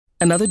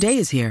Another day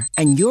is here,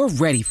 and you're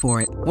ready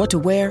for it. What to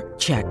wear?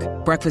 Check.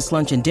 Breakfast,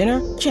 lunch, and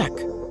dinner? Check.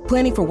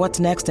 Planning for what's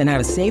next and how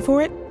to save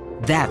for it?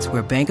 That's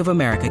where Bank of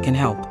America can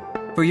help.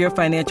 For your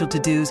financial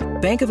to-dos,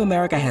 Bank of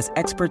America has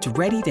experts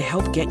ready to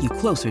help get you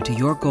closer to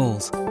your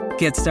goals.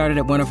 Get started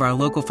at one of our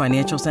local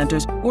financial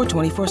centers or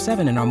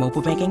 24/7 in our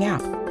mobile banking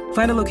app.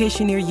 Find a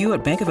location near you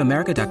at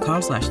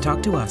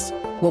bankofamerica.com/talktous.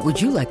 What would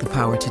you like the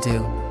power to do?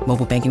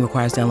 Mobile banking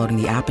requires downloading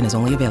the app and is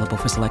only available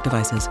for select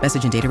devices.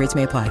 Message and data rates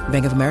may apply.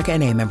 Bank of America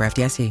N.A., member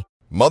FDIC.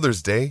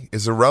 Mother's Day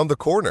is around the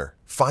corner.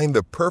 Find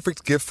the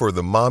perfect gift for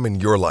the mom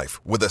in your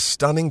life with a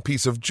stunning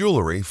piece of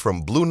jewelry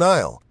from Blue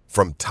Nile.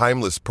 From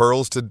timeless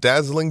pearls to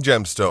dazzling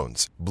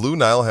gemstones, Blue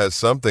Nile has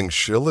something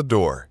she'll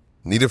adore.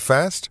 Need it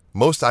fast?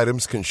 Most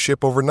items can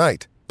ship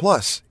overnight.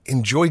 Plus,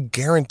 enjoy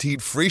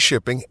guaranteed free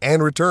shipping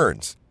and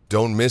returns.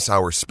 Don't miss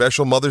our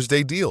special Mother's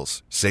Day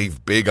deals.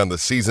 Save big on the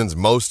season's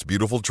most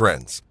beautiful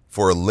trends.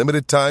 For a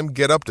limited time,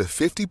 get up to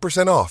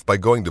 50% off by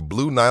going to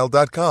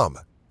BlueNile.com.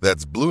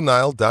 That's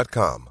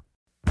BlueNile.com.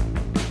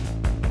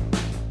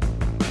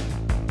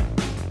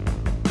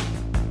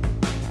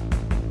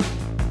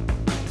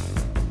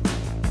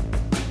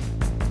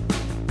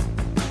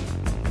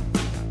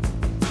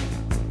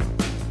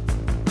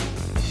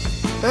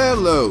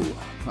 Hello,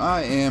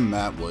 I am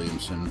Matt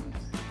Williamson.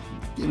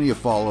 Give me a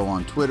follow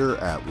on Twitter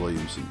at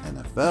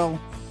WilliamsonNFL.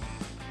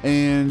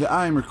 And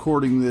I'm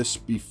recording this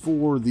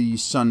before the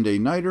Sunday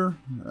Nighter.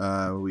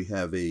 We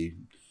have a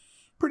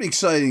pretty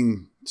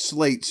exciting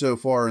slate so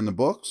far in the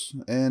books.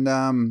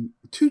 And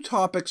two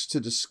topics to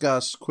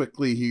discuss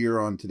quickly here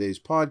on today's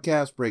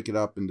podcast. Break it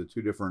up into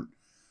two different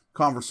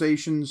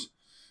conversations.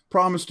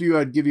 Promised you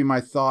I'd give you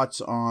my thoughts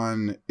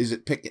on, is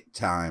it Pickett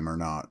time or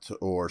not?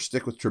 Or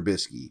stick with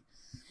Trubisky.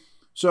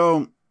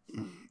 So,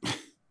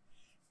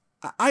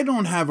 I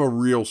don't have a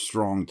real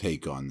strong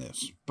take on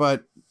this,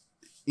 but,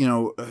 you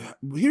know,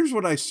 here's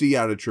what I see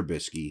out of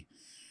Trubisky.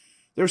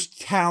 There's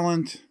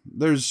talent,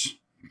 there's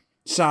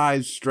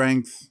size,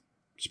 strength,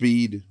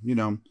 speed, you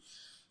know,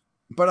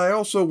 but I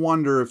also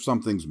wonder if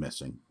something's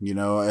missing, you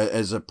know,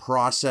 as a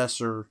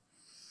processor,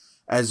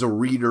 as a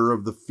reader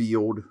of the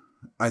field.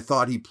 I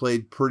thought he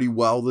played pretty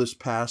well this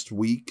past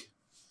week,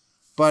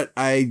 but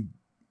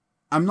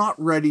I'm not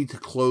ready to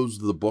close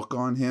the book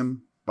on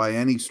him by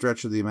any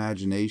stretch of the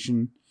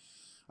imagination.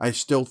 I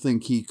still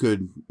think he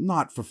could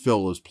not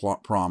fulfill his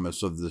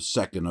promise of the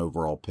second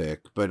overall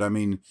pick, but I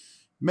mean,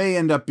 may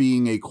end up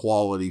being a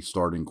quality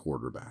starting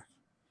quarterback.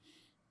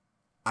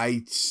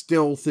 I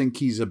still think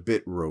he's a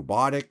bit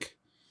robotic.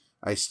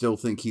 I still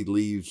think he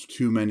leaves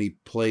too many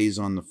plays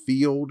on the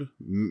field,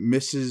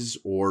 misses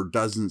or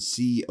doesn't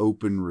see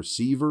open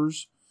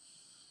receivers.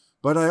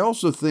 But I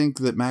also think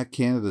that Matt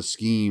Canada's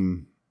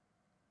scheme,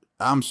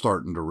 I'm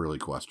starting to really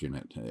question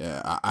it.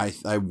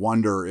 I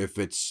wonder if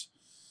it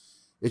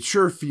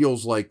sure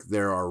feels like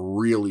there are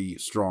really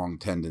strong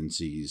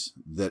tendencies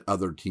that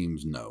other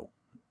teams know,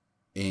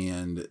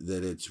 and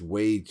that it's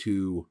way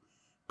too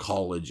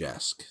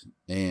college-esque.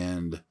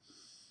 And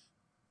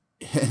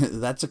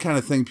that's the kind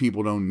of thing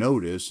people don't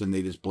notice, and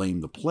they just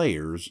blame the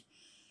players.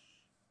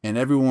 And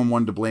everyone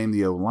wanted to blame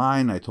the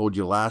O-line. I told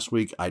you last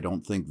week, I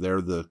don't think they're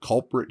the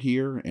culprit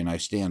here, and I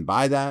stand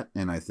by that.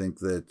 And I think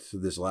that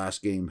this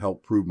last game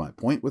helped prove my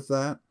point with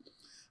that.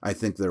 I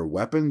think their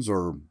weapons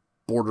are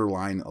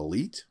borderline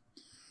elite.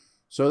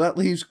 So that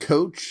leaves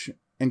coach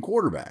and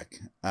quarterback.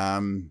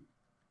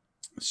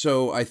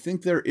 So I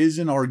think there is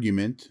an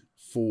argument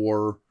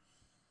for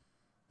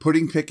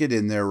putting Pickett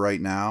in there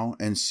right now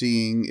and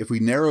seeing if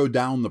we narrow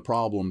down the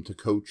problem to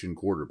coach and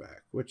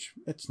quarterback, which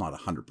it's not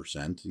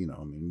 100%, you know,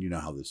 I mean, you know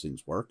how these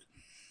things work.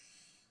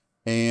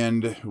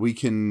 And we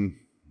can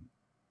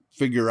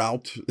figure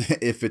out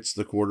if it's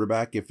the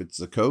quarterback, if it's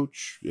the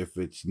coach, if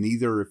it's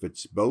neither, if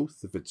it's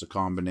both, if it's a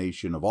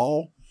combination of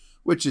all,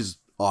 which is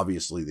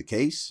obviously the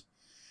case.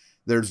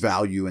 There's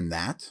value in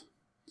that.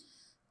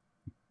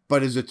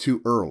 But is it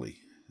too early?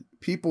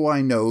 People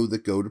I know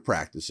that go to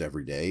practice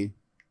every day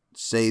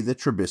say that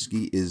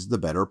Trubisky is the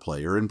better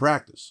player in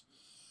practice.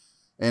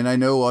 And I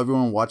know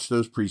everyone watched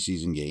those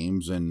preseason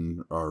games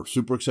and are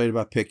super excited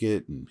about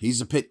Pickett, and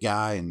he's a Pitt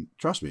guy, and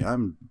trust me,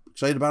 I'm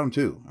excited about him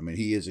too. I mean,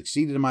 he has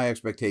exceeded my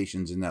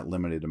expectations in that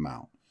limited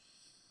amount.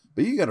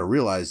 But you got to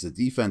realize the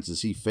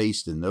defenses he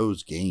faced in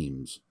those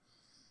games,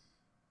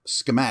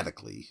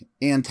 schematically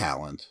and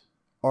talent,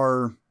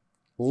 are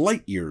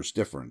light years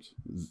different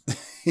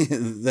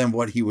than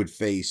what he would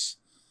face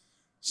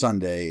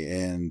Sunday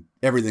and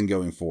everything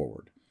going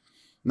forward.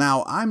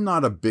 Now, I'm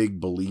not a big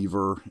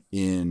believer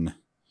in,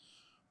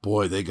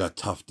 boy, they got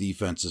tough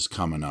defenses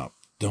coming up.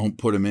 Don't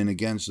put them in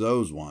against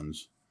those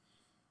ones.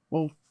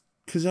 Well,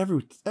 because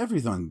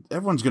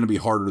everyone's going to be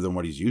harder than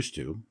what he's used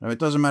to. I mean, it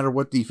doesn't matter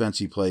what defense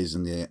he plays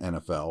in the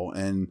NFL,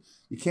 and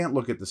you can't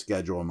look at the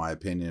schedule, in my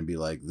opinion, and be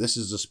like, this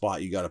is the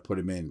spot you got to put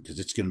him in because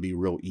it's going to be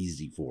real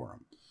easy for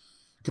him.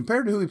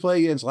 Compared to who he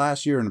played against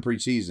last year in the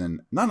preseason,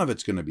 none of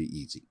it's going to be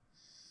easy.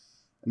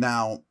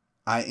 Now,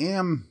 I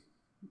am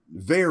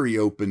very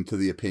open to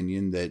the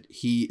opinion that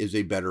he is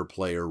a better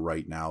player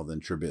right now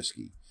than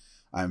Trubisky.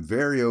 I'm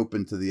very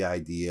open to the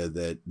idea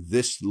that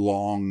this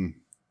long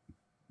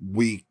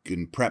week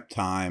and prep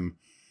time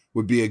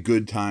would be a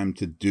good time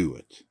to do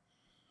it.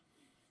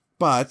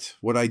 But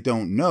what I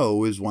don't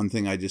know is one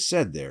thing I just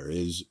said there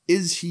is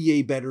he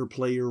a better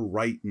player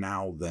right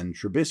now than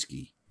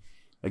Trubisky?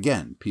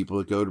 Again, people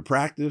that go to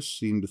practice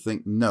seem to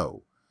think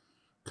no.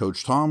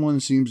 Coach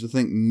Tomlin seems to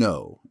think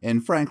no.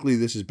 And frankly,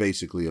 this is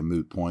basically a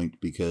moot point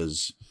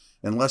because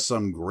unless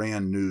some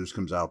grand news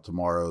comes out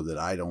tomorrow that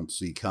I don't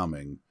see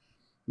coming,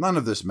 none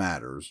of this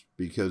matters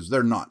because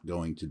they're not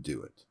going to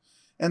do it.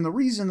 And the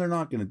reason they're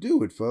not going to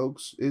do it,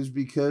 folks, is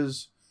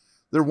because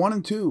they're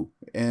 1-2,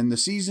 and the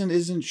season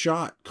isn't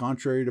shot,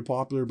 contrary to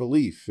popular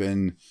belief.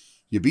 And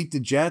you beat the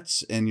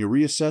Jets, and you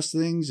reassess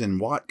things, and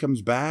Watt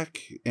comes back,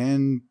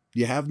 and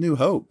you have new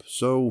hope.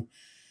 So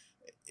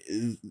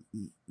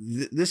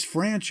this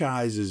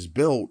franchise is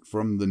built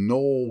from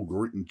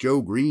the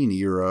Joe Green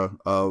era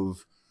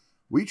of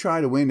we try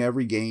to win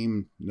every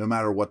game, no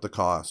matter what the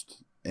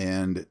cost.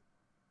 And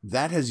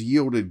that has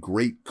yielded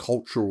great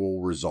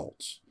cultural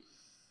results.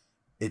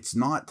 It's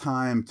not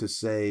time to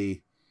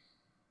say,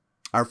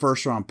 our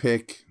first round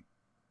pick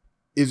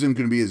isn't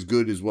going to be as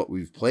good as what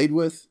we've played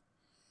with,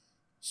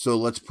 so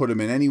let's put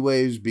him in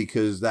anyways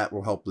because that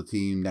will help the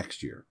team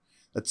next year.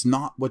 That's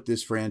not what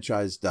this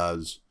franchise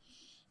does.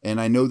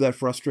 And I know that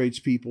frustrates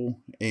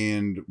people,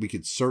 and we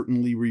could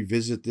certainly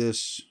revisit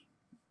this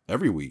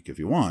every week if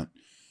you want.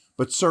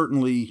 But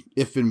certainly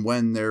if and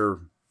when they're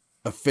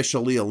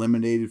officially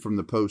eliminated from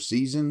the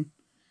postseason,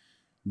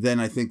 then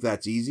I think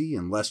that's easy,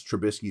 unless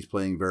Trubisky's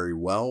playing very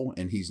well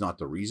and he's not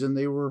the reason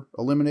they were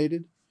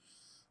eliminated.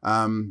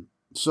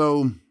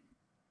 So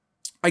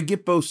I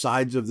get both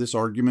sides of this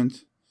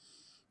argument,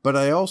 but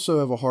I also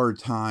have a hard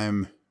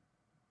time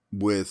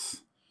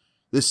with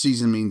this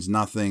season means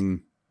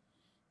nothing.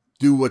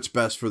 Do what's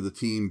best for the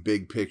team,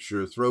 big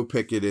picture, throw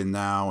Pickett in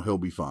now, he'll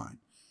be fine.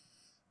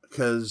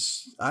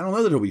 Because I don't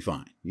know that he'll be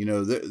fine. You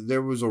know,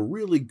 there was a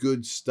really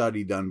good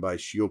study done by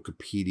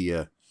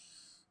Shiokapedia,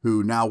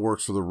 who now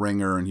works for The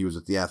Ringer, and he was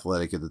at The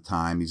Athletic at the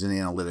time. He's an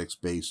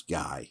analytics-based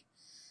guy.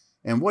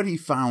 And what he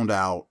found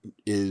out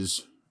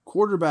is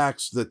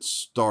quarterbacks that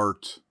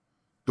start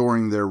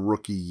during their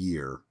rookie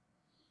year,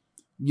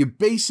 you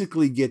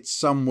basically get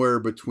somewhere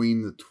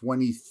between the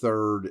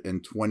 23rd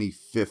and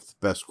 25th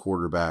best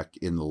quarterback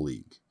in the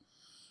league.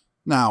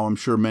 Now, I'm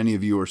sure many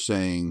of you are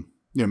saying,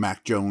 you know,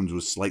 Mac Jones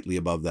was slightly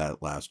above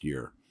that last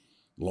year.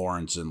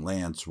 Lawrence and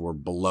Lance were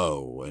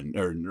below, and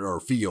or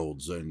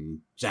Fields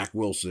and Zach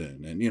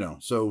Wilson, and, you know,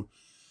 so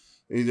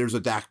there's a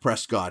Dak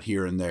Prescott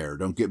here and there,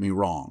 don't get me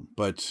wrong,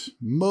 but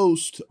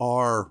most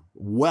are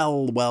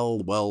well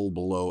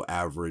below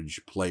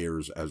average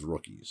players as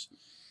rookies.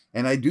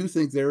 And I do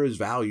think there is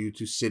value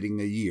to sitting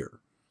a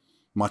year,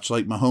 much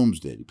like Mahomes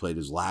did. He played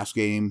his last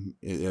game,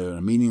 a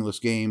meaningless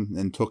game,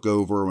 and took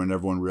over when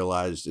everyone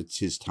realized it's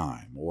his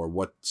time, or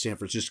what San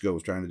Francisco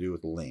was trying to do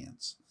with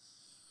Lance.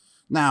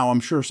 Now, I'm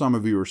sure some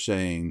of you are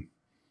saying,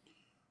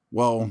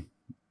 well,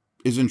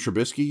 isn't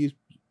Trubisky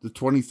the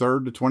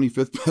 23rd to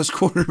 25th best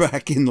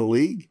quarterback in the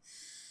league?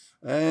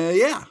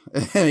 Yeah,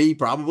 he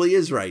probably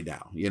is right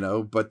now, you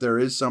know, but there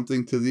is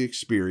something to the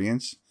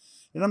experience.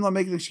 And I'm not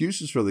making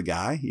excuses for the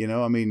guy, you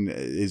know. I mean,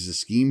 is the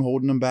scheme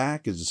holding him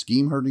back? Is the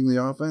scheme hurting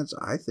the offense?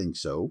 I think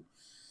so.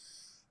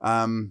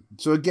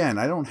 So again,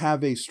 I don't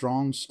have a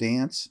strong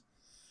stance.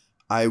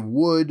 I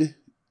would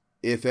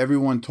if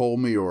everyone told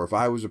me, or if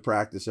I was at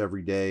practice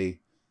every day,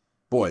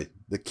 boy,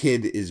 the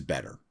kid is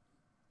better.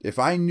 If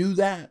I knew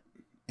that,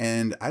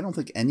 and I don't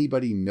think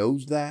anybody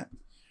knows that,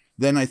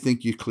 then I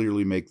think you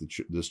clearly make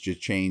this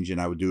change, and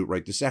I would do it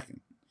right this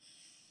second.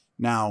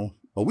 Now,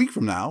 a week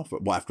from now,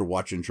 after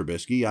watching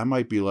Trubisky, I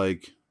might be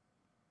like,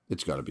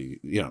 it's got to be,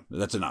 you know,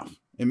 that's enough.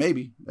 And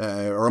maybe,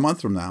 or a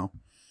month from now.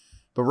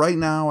 But right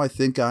now, I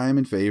think I am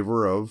in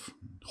favor of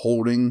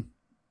holding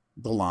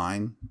the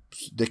line,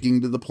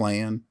 sticking to the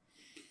plan,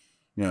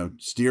 you know,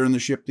 steering the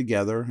ship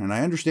together. And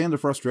I understand the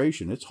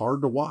frustration. It's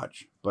hard to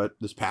watch, but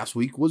this past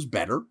week was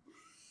better.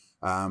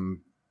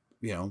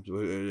 You know,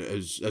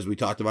 as we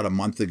talked about a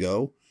month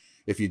ago,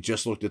 if you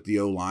just looked at the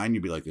O-line,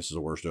 you'd be like, this is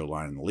the worst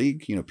O-line in the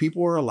league. You know,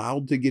 people are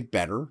allowed to get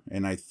better,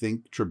 and I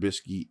think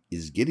Trubisky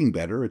is getting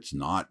better. It's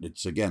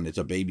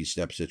a baby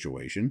step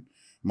situation,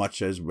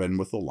 much as been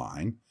with the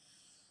line.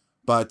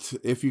 But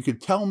if you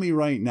could tell me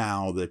right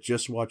now that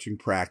just watching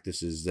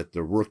practices that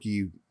the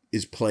rookie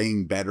is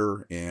playing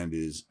better and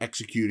is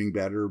executing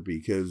better,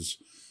 because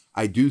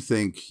I do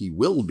think he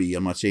will be,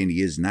 I'm not saying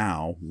he is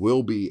now,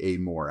 will be a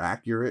more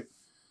accurate,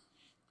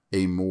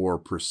 a more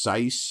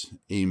precise,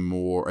 a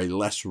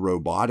less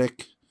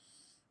robotic,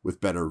 with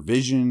better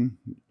vision.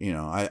 You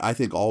know, I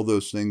think all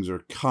those things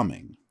are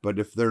coming. But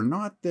if they're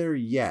not there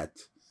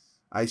yet,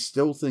 I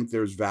still think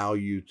there's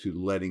value to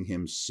letting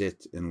him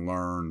sit and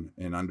learn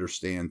and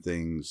understand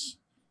things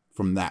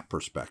from that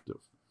perspective.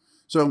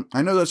 So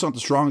I know that's not the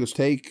strongest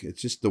take.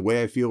 It's just the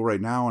way I feel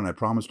right now. And I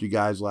promised you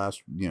guys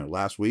last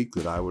week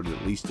that I would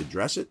at least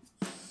address it.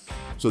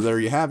 So there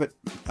you have it.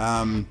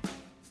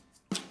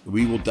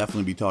 We will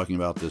definitely be talking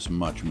about this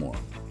much more.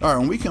 All right,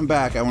 when we come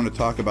back, I want to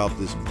talk about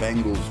this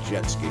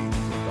Bengals-Jets game.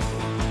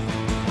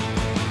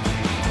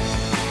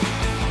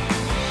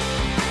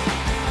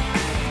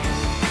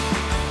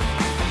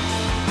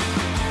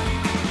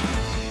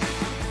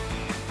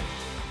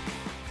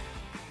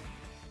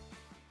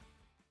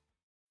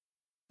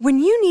 When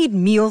you need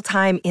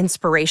mealtime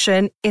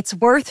inspiration, it's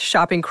worth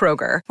shopping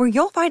Kroger, where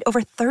you'll find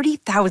over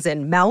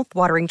 30,000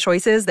 mouth-watering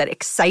choices that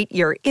excite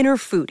your inner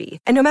foodie.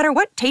 And no matter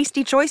what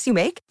tasty choice you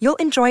make, you'll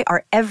enjoy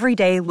our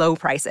everyday low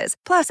prices,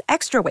 plus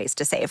extra ways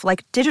to save,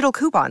 like digital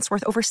coupons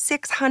worth over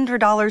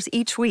 $600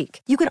 each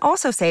week. You can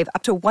also save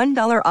up to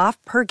 $1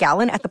 off per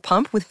gallon at the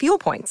pump with fuel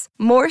points.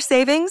 More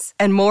savings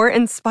and more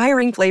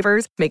inspiring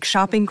flavors make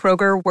shopping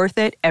Kroger worth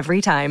it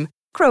every time.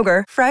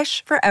 Kroger,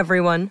 fresh for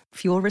everyone.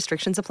 Fuel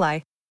restrictions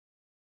apply.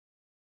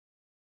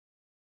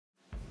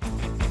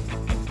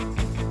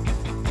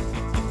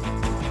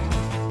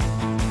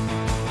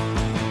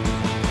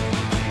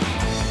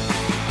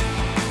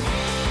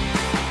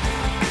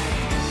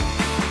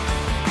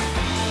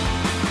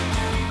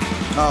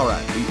 All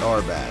right, we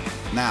are back.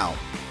 Now,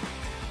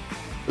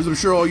 as I'm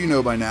sure all you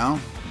know by now,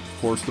 of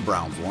course the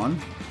Browns won,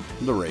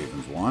 the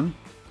Ravens won,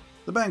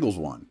 the Bengals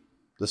won,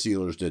 the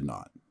Steelers did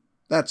not.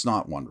 That's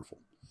not wonderful.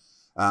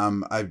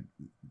 I'm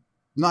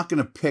not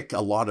going to pick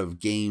a lot of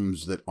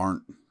games that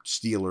aren't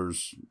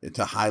Steelers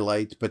to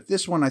highlight, but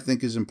this one I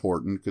think is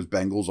important because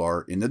Bengals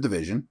are in the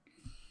division.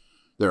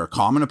 They're a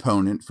common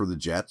opponent for the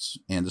Jets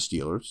and the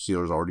Steelers.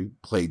 Steelers already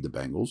played the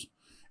Bengals,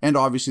 and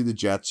obviously the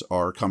Jets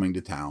are coming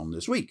to town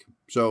this week.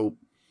 So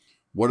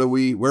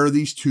where are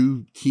these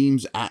two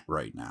teams at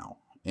right now?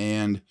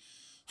 And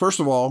first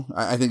of all,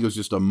 I think it was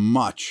just a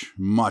much,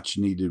 much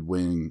needed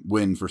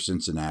win for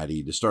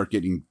Cincinnati to start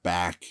getting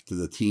back to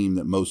the team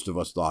that most of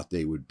us thought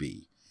they would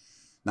be.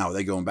 Now, are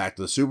they going back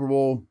to the Super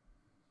Bowl?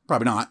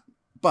 Probably not,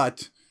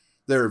 but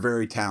they're a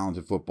very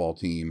talented football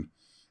team,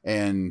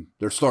 and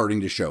they're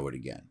starting to show it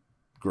again.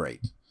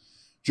 Great.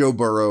 Joe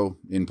Burrow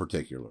in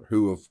particular,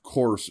 who of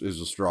course is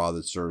the straw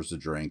that serves the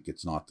drink.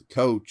 It's not the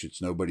coach.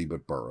 It's nobody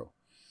but Burrow.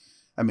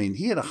 I mean,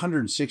 he had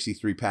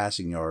 163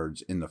 passing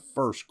yards in the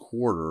first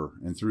quarter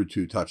and threw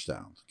 2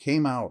 touchdowns.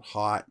 Came out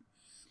hot.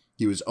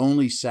 He was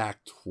only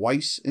sacked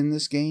twice in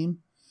this game,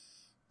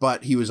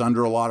 but he was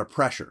under a lot of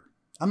pressure.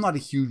 I'm not a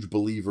huge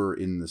believer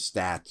in the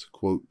stat,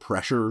 quote,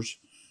 pressures,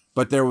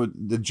 but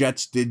the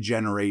Jets did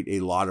generate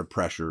a lot of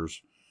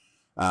pressures.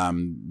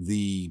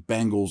 The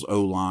Bengals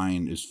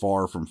O-line is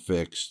far from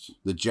fixed.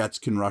 The Jets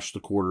can rush the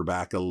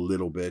quarterback a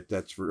little bit.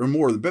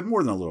 More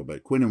than a little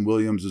bit. Quinnen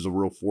Williams is a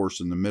real force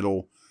in the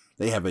middle.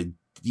 They have a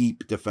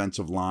deep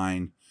defensive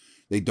line.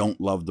 They don't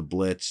love the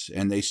blitz,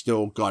 and they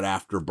still got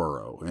after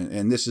Burrow.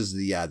 And this is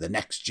the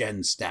next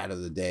gen stat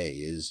of the day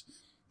is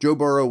Joe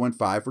Burrow went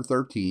 5 for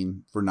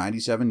 13 for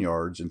 97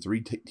 yards and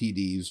 3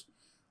 TDs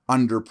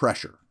under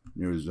pressure.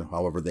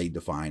 However they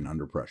define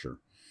under pressure.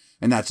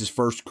 And that's his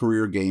first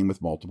career game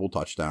with multiple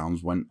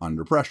touchdowns when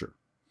under pressure.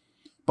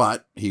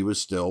 But he was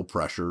still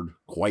pressured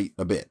quite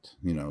a bit,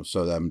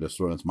 so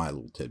that's my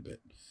little tidbit.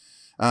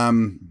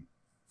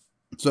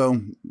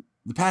 So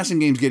the passing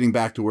game's getting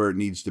back to where it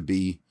needs to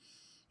be.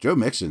 Joe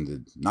Mixon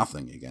did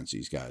nothing against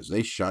these guys.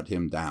 They shut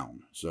him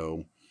down.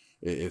 So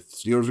if the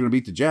Steelers are going to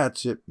beat the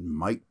Jets, it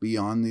might be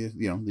on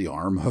the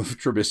arm of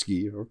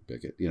Trubisky or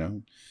Pickett,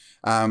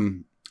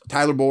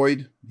 Tyler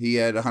Boyd, he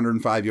had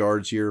 105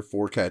 yards here,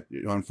 4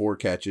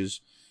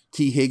 catches.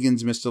 T.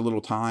 Higgins missed a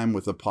little time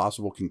with a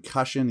possible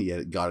concussion. He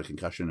got a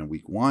concussion in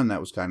week 1. That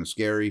was kind of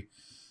scary,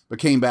 but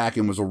came back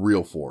and was a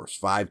real force.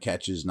 5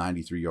 catches,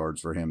 93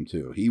 yards for him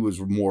too. He was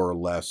more or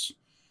less,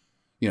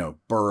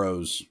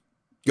 Burrow's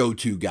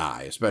go-to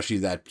guy, especially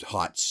that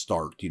hot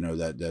start,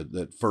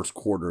 that first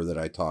quarter that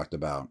I talked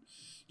about.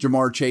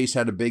 Jamar Chase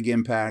had a big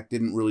impact,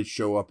 didn't really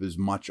show up as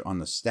much on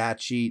the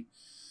stat sheet.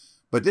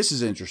 But this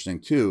is interesting,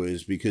 too,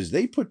 is because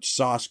they put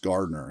Sauce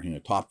Gardner,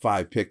 top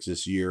 5 picks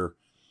this year,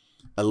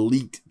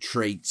 elite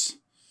traits.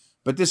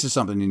 But this is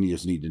something you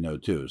just need to know,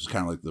 too. It's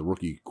kind of like the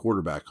rookie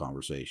quarterback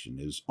conversation,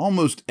 is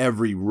almost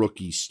every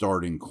rookie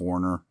starting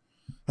corner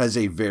has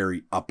a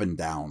very up and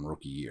down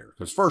rookie year.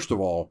 Because first of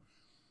all,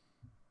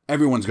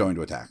 everyone's going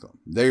to attack them.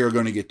 They are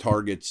going to get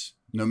targets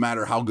no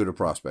matter how good a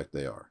prospect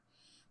they are.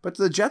 But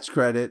to the Jets'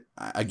 credit,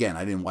 again,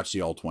 I didn't watch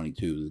the all-22.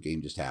 The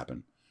game just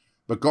happened.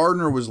 But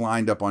Gardner was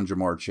lined up on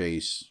Jamar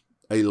Chase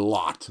a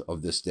lot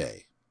of this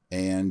day.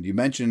 And you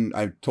mentioned,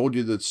 I told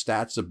you the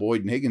stats that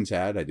Boyd and Higgins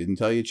had. I didn't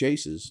tell you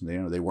Chase's.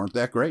 They weren't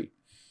that great.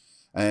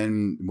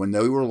 And when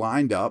they were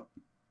lined up,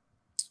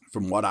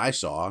 from what I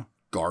saw,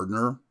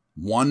 Gardner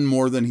won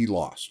more than he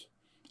lost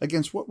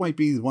against what might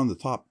be one of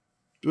the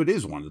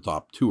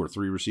top 2 or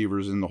 3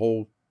 receivers in the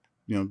whole,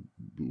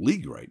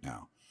 league right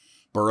now.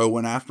 Burrow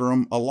went after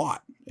him a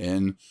lot,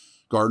 and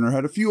Gardner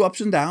had a few ups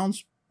and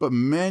downs, but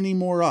many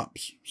more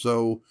ups.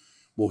 So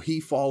will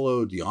he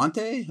follow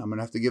Deontay? I'm going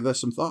to have to give that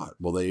some thought.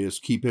 Will they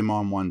just keep him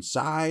on one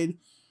side?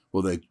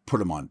 Will they put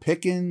him on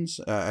Pickens?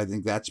 I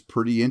think that's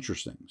pretty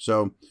interesting.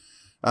 So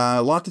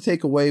a lot to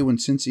take away when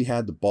Cincy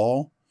had the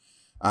ball.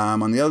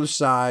 On the other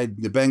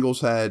side, the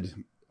Bengals had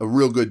a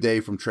real good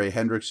day from Trey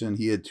Hendrickson.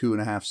 He had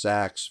 2.5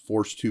 sacks,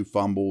 forced 2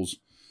 fumbles.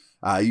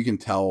 You can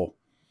tell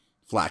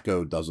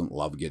Flacco doesn't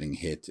love getting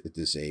hit at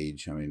this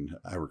age. I mean,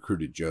 I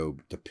recruited Joe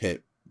to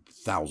Pitt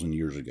 1,000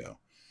 years ago.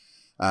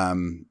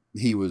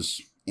 He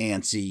was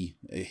antsy.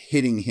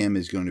 Hitting him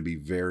is going to be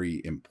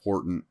very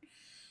important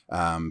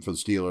for the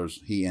Steelers.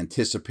 He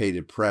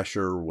anticipated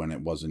pressure when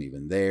it wasn't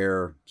even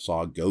there.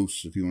 Saw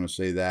ghosts, if you want to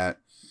say that.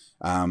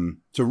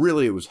 So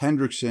really, it was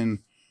Hendrickson,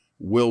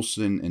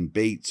 Wilson, and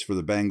Bates for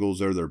the Bengals.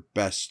 They're their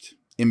best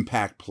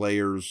impact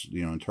players,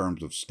 in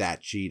terms of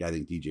stat sheet. I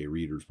think DJ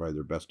Reader is probably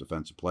their best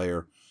defensive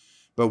player.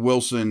 But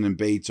Wilson and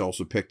Bates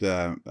also picked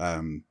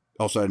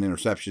also had an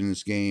interception in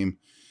this game.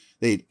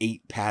 They had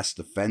 8 pass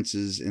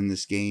defenses in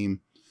this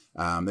game.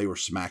 They were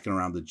smacking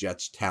around the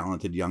Jets'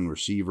 talented young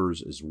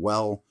receivers as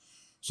well.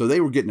 So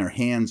they were getting their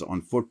hands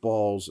on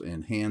footballs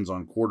and hands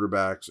on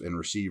quarterbacks and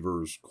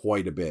receivers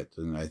quite a bit.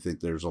 And I think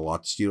there's a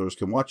lot the Steelers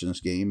can watch in this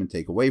game and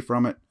take away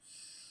from it.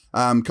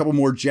 A couple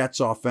more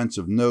Jets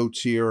offensive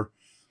notes here.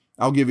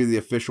 I'll give you the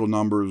official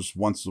numbers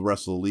once the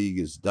rest of the league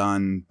is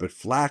done. But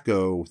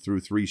Flacco, through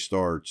 3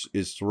 starts,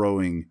 is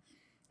throwing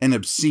an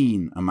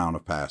obscene amount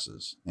of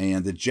passes.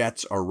 And the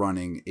Jets are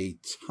running a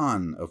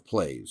ton of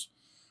plays,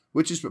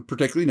 which is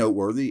particularly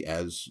noteworthy,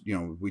 as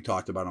we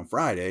talked about on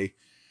Friday.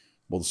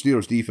 Well, the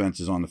Steelers defense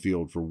is on the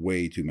field for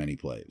way too many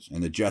plays,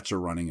 and the Jets are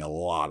running a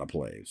lot of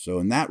plays. So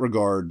in that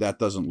regard, that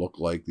doesn't look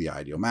like the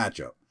ideal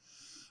matchup.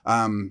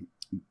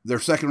 Their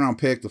second-round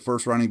pick, the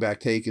first running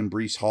back taken,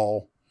 Breece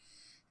Hall,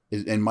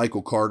 and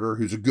Michael Carter,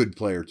 who's a good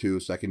player too,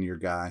 a second-year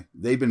guy.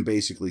 They've been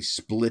basically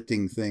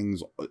splitting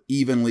things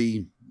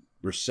evenly,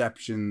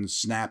 receptions,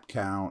 snap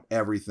count,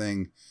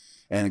 everything.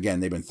 And again,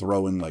 they've been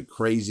throwing like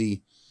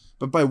crazy.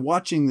 But by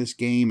watching this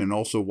game and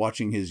also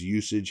watching his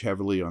usage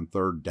heavily on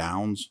third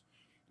downs,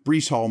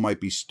 Breece Hall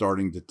might be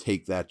starting to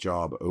take that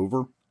job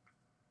over.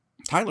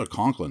 Tyler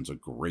Conklin's a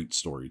great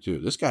story too.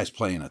 This guy's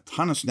playing a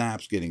ton of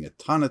snaps, getting a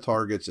ton of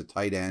targets at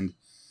tight end,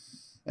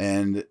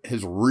 and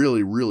has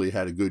really, really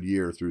had a good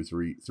year through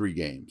three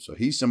games. So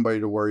he's somebody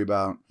to worry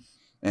about.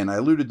 And I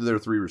alluded to their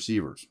 3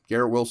 receivers.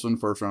 Garrett Wilson,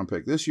 first-round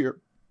pick this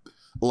year.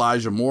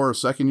 Elijah Moore, a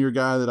second-year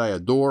guy that I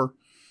adore.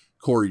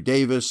 Corey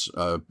Davis,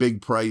 a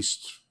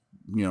big-priced,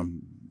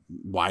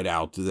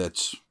 wideout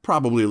that's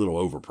probably a little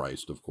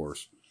overpriced, of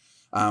course.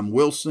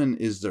 Wilson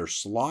is their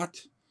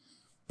slot,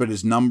 but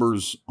his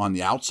numbers on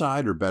the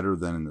outside are better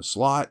than in the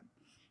slot.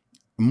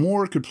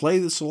 Moore could play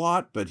the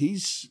slot, but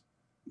he's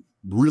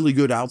really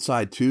good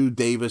outside too.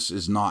 Davis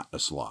is not a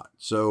slot.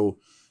 So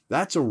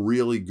that's a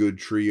really good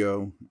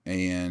trio.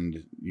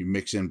 And you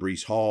mix in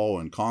Breece Hall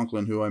and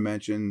Conklin, who I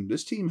mentioned.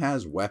 This team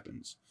has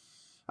weapons.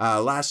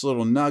 Last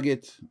little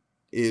nugget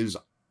is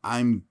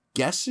I'm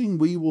guessing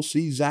we will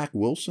see Zach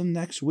Wilson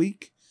next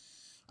week.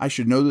 I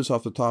should know this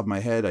off the top of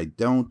my head. I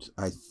don't.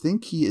 I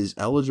think he is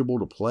eligible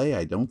to play.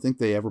 I don't think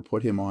they ever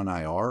put him on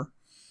IR.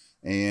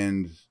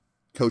 And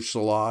Coach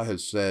Salah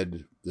has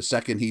said the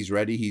second he's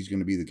ready, he's going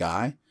to be the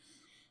guy.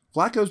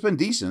 Flacco's been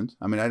decent.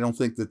 I mean, I don't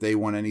think that they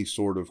want any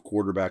sort of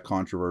quarterback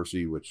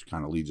controversy, which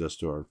kind of leads us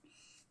to our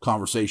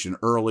conversation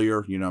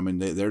earlier.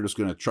 They're just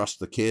going to trust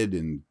the kid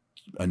and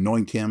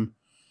anoint him,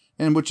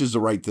 and which is the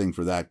right thing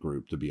for that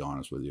group, to be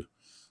honest with you.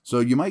 So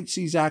you might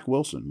see Zach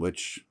Wilson,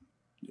 which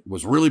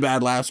was really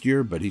bad last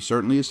year, but he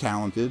certainly is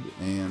talented.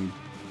 And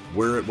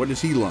what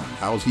has he learned?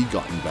 How has he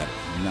gotten better?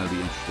 And that'll be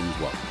interesting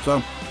as well.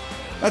 So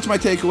that's my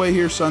takeaway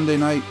here Sunday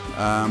night.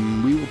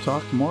 We will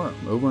talk tomorrow.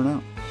 Over and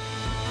out.